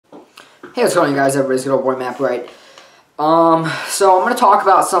Hey, what's going on, guys? Everybody's good old boy Map, right? So I'm going to talk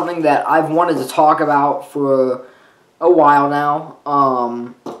about something that I've wanted to talk about for a while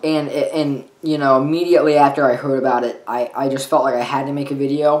now. And you know, immediately after I heard about it, I just felt like I had to make a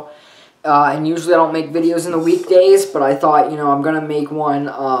video. And usually I don't make videos in the weekdays, but I thought, you know, I'm going to make one,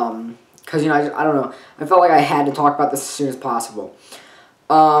 because, you know, I don't know. I felt like I had to talk about this as soon as possible.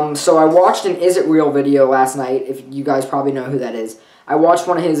 So I watched an Is It Real video last night, if you guys probably know who that is. I watched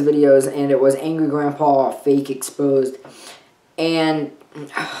one of his videos, and it was Angry Grandpa Fake Exposed. And,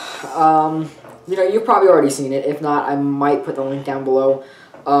 you know, you've probably already seen it. If not, I might put the link down below.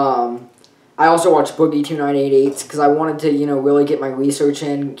 I also watched Boogie2988 because I wanted to, you know, really get my research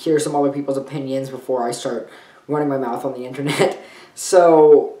in, hear some other people's opinions before I start running my mouth on the internet.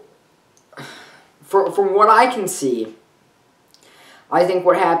 So, from what I can see, I think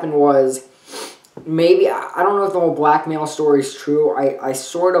what happened was, maybe, I don't know if the whole blackmail story is true. I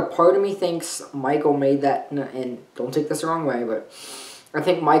sort of, part of me thinks Michael made that, and don't take this the wrong way, but I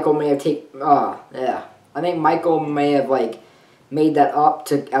think Michael may have I think Michael may have, like, made that up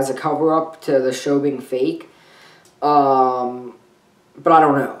as a cover-up to the show being fake. But I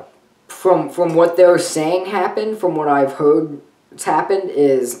don't know. From what they're saying happened, from what I've heard it's happened,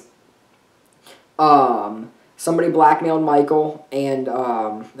 is, somebody blackmailed Michael, and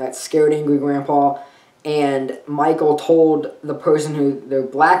that scared Angry Grandpa, and Michael told the person who they're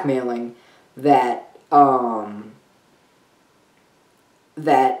blackmailing that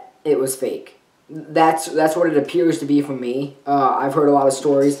that it was fake. That's what it appears to be from me. I've heard a lot of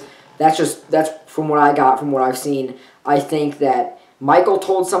stories. That's from what I got, from what I've seen. I think that Michael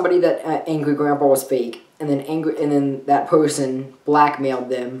told somebody that Angry Grandpa was fake, and then that person blackmailed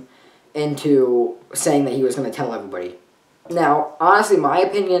them into saying that he was going to tell everybody. Now, honestly, my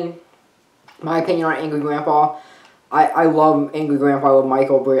opinion on Angry Grandpa, I love Angry Grandpa, I love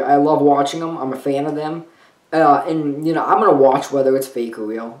Michael, I love watching them, I'm a fan of them, and, you know, I'm going to watch whether it's fake or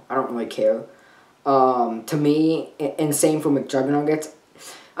real, I don't really care. To me, and same for McJuggernuggets,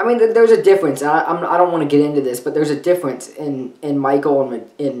 I mean, there's a difference, I don't want to get into this, but there's a difference in Michael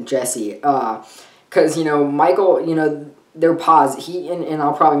and Jesse, because, you know, Michael, you know, they're and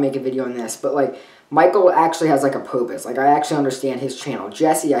I'll probably make a video on this, but, like, Michael actually has, like, a purpose. Like, I actually understand his channel.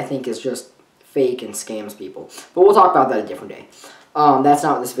 Jesse, I think, is just fake and scams people. But we'll talk about that a different day. That's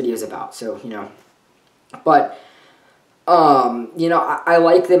not what this video is about, so, you know. But, you know, I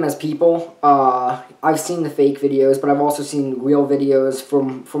like them as people. I've seen the fake videos, but I've also seen real videos.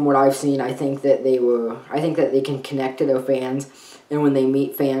 From what I've seen, I think that they can connect to their fans. And when they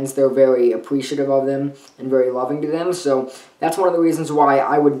meet fans, they're very appreciative of them and very loving to them. So that's one of the reasons why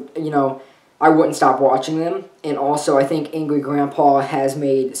I wouldn't stop watching them. And also, I think Angry Grandpa has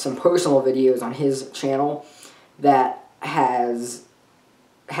made some personal videos on his channel that has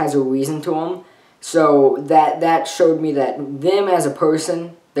a reason to them. So that showed me that them as a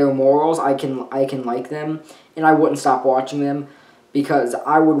person, their morals, I can like them, and I wouldn't stop watching them because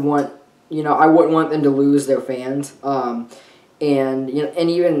I wouldn't want them to lose their fans. And, you know, and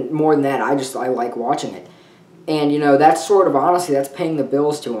even more than that, I like watching it. And, you know, that's sort of, honestly, that's paying the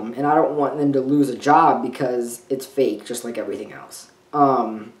bills to them. And I don't want them to lose a job because it's fake, just like everything else.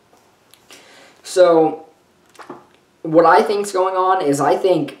 So, what I think's going on is I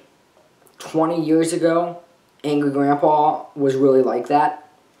think 20 years ago, Angry Grandpa was really like that.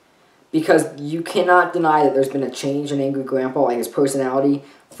 Because you cannot deny that there's been a change in Angry Grandpa, like his personality,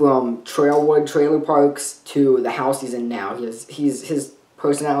 from Trailwood Trailer Parks to the house he's in now. His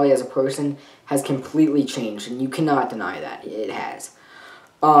personality as a person has completely changed, and you cannot deny that. It has.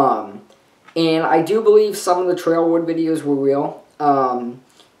 And I do believe some of the Trailwood videos were real,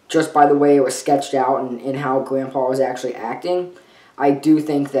 just by the way it was sketched out and how Grandpa was actually acting. I do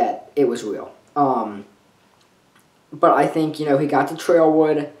think that it was real. But I think, you know, he got to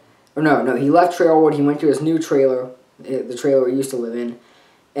Trailwood. Or no, he left Trailwood, he went to his new trailer, the trailer he used to live in,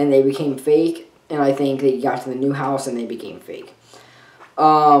 and they became fake, and I think they got to the new house and they became fake.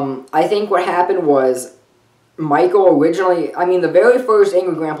 I think what happened was, Michael originally, I mean, the very first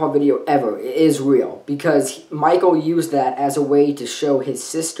Angry Grandpa video ever is real, because Michael used that as a way to show his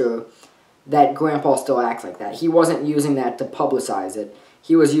sister that Grandpa still acts like that. He wasn't using that to publicize it,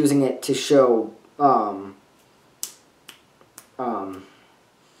 he was using it to show,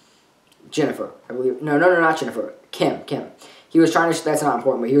 Jennifer, I believe. No, not Jennifer. Kim. He was trying to, that's not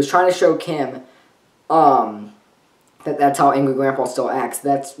important, but he was trying to show Kim, that's how Angry Grandpa still acts.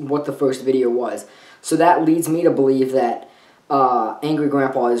 That's what the first video was. So that leads me to believe that, Angry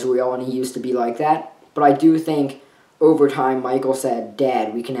Grandpa is real and he used to be like that. But I do think, over time, Michael said,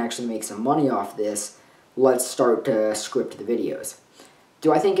 Dad, we can actually make some money off this. Let's start to script the videos.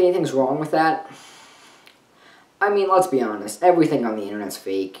 Do I think anything's wrong with that? I mean, let's be honest. Everything on the internet's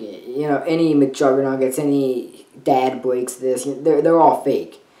fake. You know, any McJuggernuggets, any dad breaks this, they're all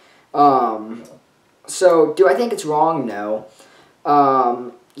fake. So, do I think it's wrong? No.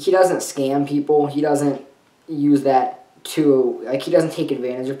 He doesn't scam people. He doesn't use that to, like, he doesn't take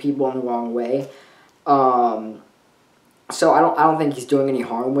advantage of people in the wrong way. So I don't think he's doing any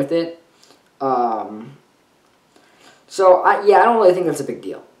harm with it. So I don't really think that's a big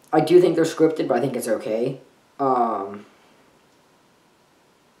deal. I do think they're scripted, but I think it's okay.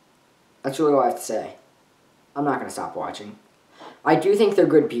 That's really all I have to say. I'm not going to stop watching. I do think they're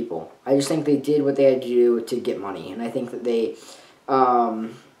good people. I just think they did what they had to do to get money. And I think that they...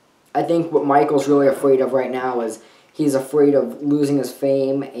 I think what Michael's really afraid of right now is he's afraid of losing his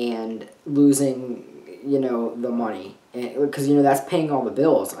fame and losing, you know, the money. Because, you know, that's paying all the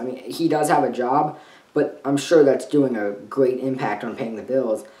bills. I mean, he does have a job, but I'm sure that's doing a great impact on paying the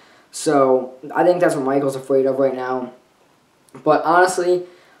bills. So I think that's what Michael's afraid of right now. But honestly,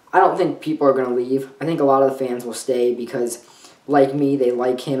 I don't think people are going to leave. I think a lot of the fans will stay because, like me, they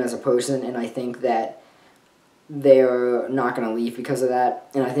like him as a person, and I think that they're not going to leave because of that.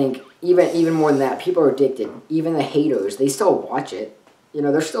 And I think even more than that, people are addicted. Even the haters, they still watch it. You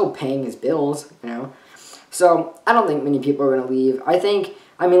know, they're still paying his bills, you know. So I don't think many people are going to leave.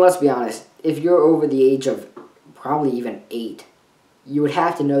 I mean, let's be honest. If you're over the age of probably even 8, you would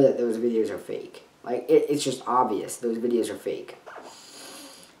have to know that those videos are fake. Like, it's just obvious those videos are fake.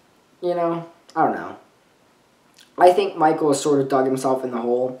 You know, I don't know. I think Michael has sort of dug himself in the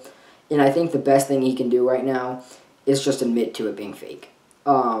hole. And I think the best thing he can do right now is just admit to it being fake.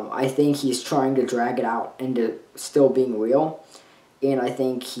 I think he's trying to drag it out into still being real. And I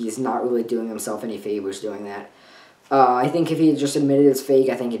think he's not really doing himself any favors doing that. I think if he had just admitted it's fake,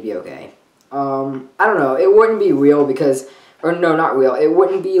 I think he'd be okay. I don't know. It wouldn't be real because... Or no, not real. It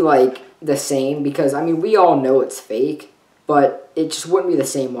wouldn't be, like, the same because, I mean, we all know it's fake. But it just wouldn't be the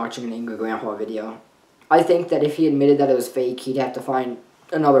same watching an Angry Grandpa video. I think that if he admitted that it was fake, he'd have to find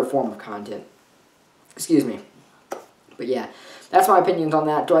another form of content. Excuse me. But yeah, that's my opinions on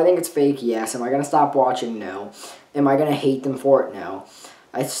that. Do I think it's fake? Yes. Am I going to stop watching? No. Am I going to hate them for it? No.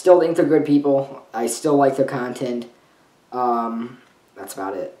 I still think they're good people. I still like their content. That's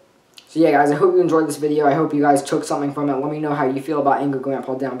about it. So yeah, guys, I hope you enjoyed this video. I hope you guys took something from it. Let me know how you feel about Angry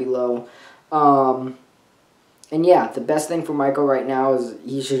Grandpa down below. And yeah, the best thing for Michael right now is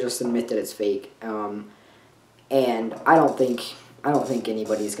he should just admit that it's fake. And I don't think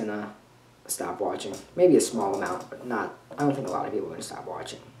anybody's gonna stop watching. Maybe a small amount, but not. I don't think a lot of people are gonna stop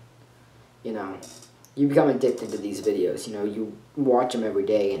watching. You know, you become addicted to these videos. You know, you watch them every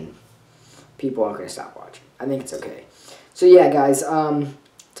day, and people aren't gonna stop watching. I think it's okay. So yeah, guys,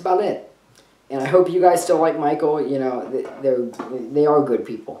 that's about it. And I hope you guys still like Michael. You know, they are good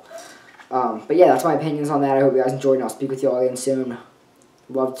people. But yeah, that's my opinions on that. I hope you guys enjoyed, and I'll speak with you all again soon.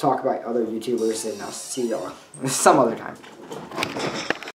 Love to talk about other YouTubers, and I'll see y'all some other time.